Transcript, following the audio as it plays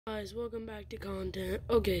Guys, welcome back to content.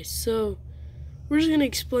 Okay, so we're just gonna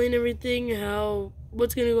explain everything,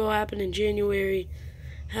 what's gonna go happen in January,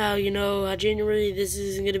 how January this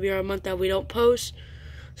isn't gonna be our month that we don't post.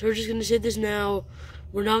 So we're just gonna say this now.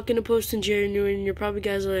 We're not gonna post in January, and you're probably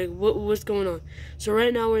guys are like, what's going on? So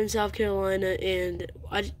right now we're in South Carolina, and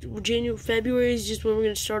February is just when we're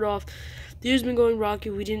gonna start off. The year's been going rocky.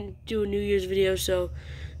 We didn't do a New Year's video, so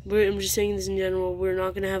I'm just saying this in general. We're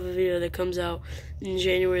not going to have a video that comes out in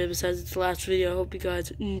January besides it's the last video. I hope you guys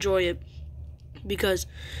enjoy it. Because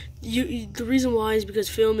the reason why is because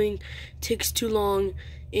filming takes too long.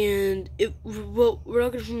 And we're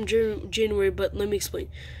not going to film in January, but let me explain.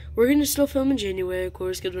 We're going to still film in January, of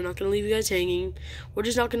course, because we're not going to leave you guys hanging. We're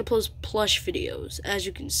just not going to post plush videos, as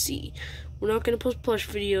you can see. We're not going to post plush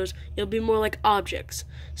videos. It'll be more like objects,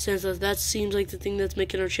 since that seems like the thing that's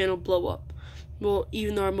making our channel blow up. Well,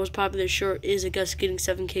 even though our most popular short is a Gus getting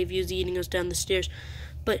 7K views eating us down the stairs.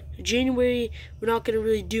 But January, we're not going to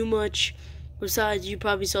really do much. Besides, you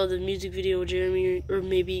probably saw the music video with Jeremy, or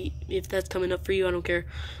maybe if that's coming up for you, I don't care.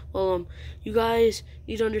 Well, you guys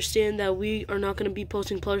need to understand that we are not going to be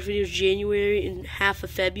posting plush videos January and half of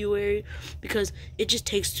February because it just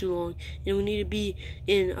takes too long. And we need to be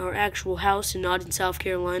in our actual house and not in South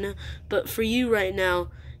Carolina. But for you right now,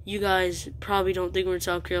 you guys probably don't think we're in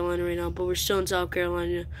South Carolina right now, but we're still in South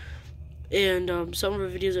Carolina. And some of our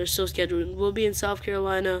videos are still scheduled. We'll be in South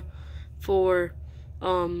Carolina for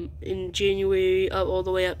in January all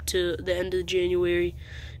the way up to the end of January.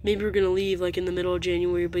 Maybe we're gonna leave like in the middle of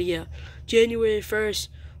January, but yeah, January 1st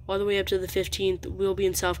all the way up to the 15th we'll be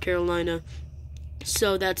in South Carolina.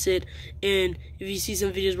 So that's it. And if you see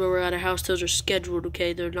some videos where we're at our house, those are scheduled,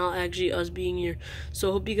 okay? They're not actually us being here. So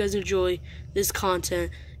I hope you guys enjoy this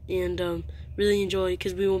content and really enjoy,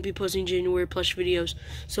 because we won't be posting January plush videos.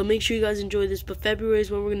 So make sure you guys enjoy this. But February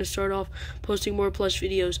is when we're going to start off posting more plush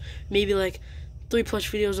videos. Maybe like 3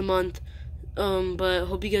 plush videos a month. But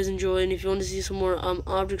hope you guys enjoy. And if you want to see some more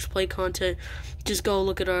Objects Play content, just go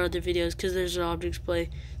look at our other videos, because there's an Objects Play.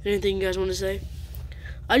 Anything you guys want to say?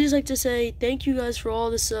 I just like to say thank you guys for all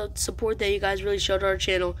the support that you guys really showed our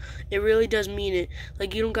channel. It really does mean it.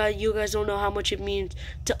 Like you guys don't know how much it means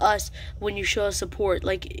to us when you show us support.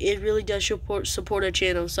 Like it really does support our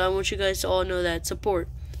channel. So I want you guys to all know that support.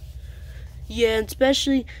 Yeah, and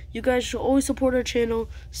especially you guys should always support our channel.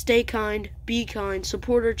 Stay kind, be kind,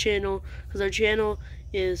 support our channel, because our channel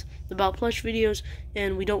is about plush videos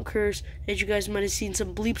and we don't curse. As you guys might have seen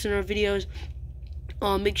some bleeps in our videos.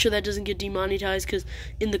 Make sure that doesn't get demonetized, because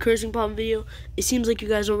in the cursing problem video, it seems like you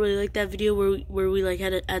guys don't really like that video where we like had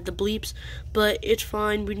to add the bleeps, but it's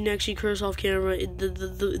fine. We didn't actually curse off camera.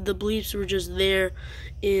 The bleeps were just there,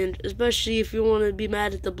 and especially if you want to be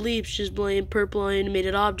mad at the bleeps, just blame Purple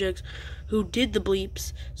Animated Objects, who did the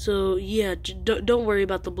bleeps. So yeah, don't worry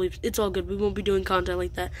about the bleeps. It's all good. We won't be doing content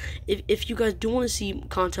like that. If you guys do want to see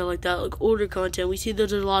content like that, like older content, we see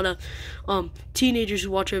there's a lot of teenagers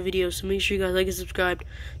who watch our videos. So make sure you guys like and subscribe.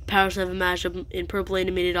 Power 7 mashup in Purple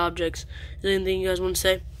Animated Objects. Is there anything you guys want to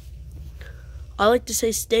say? I like to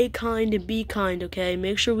say stay kind and be kind, okay?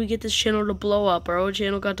 Make sure we get this channel to blow up. Our old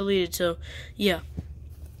channel got deleted, so yeah.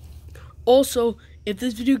 Also, if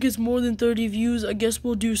this video gets more than 30 views, I guess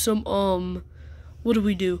we'll do some, what do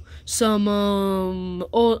we do? Some, some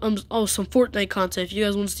Fortnite content, if you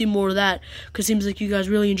guys want to see more of that, because it seems like you guys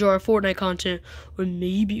really enjoy our Fortnite content, or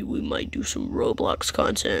maybe we might do some Roblox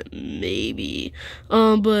content, maybe.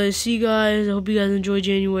 But see you guys, I hope you guys enjoy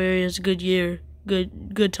January. It's a good year,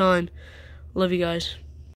 good time. Love you guys.